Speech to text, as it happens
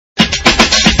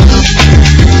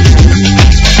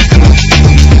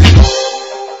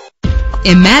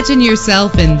Imagine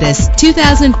yourself in this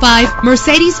 2005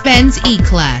 Mercedes-Benz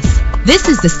E-Class. This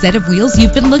is the set of wheels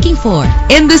you've been looking for.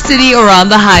 In the city or on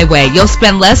the highway, you'll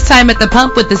spend less time at the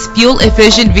pump with this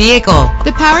fuel-efficient vehicle.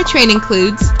 The powertrain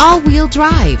includes all-wheel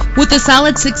drive with a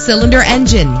solid 6-cylinder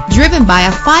engine driven by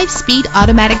a 5-speed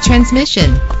automatic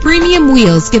transmission. Premium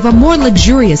wheels give a more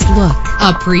luxurious look.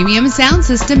 A premium sound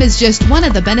system is just one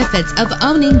of the benefits of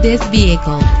owning this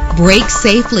vehicle. Brake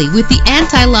safely with the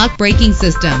anti-lock braking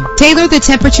system. Tailor the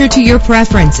temperature to your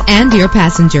preference and your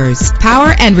passengers.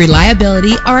 Power and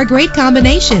reliability are a great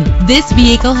combination. This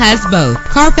vehicle has both.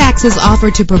 Carfax is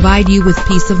offered to provide you with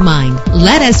peace of mind.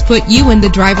 Let us put you in the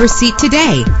driver's seat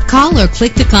today. Call or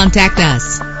click to contact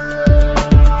us.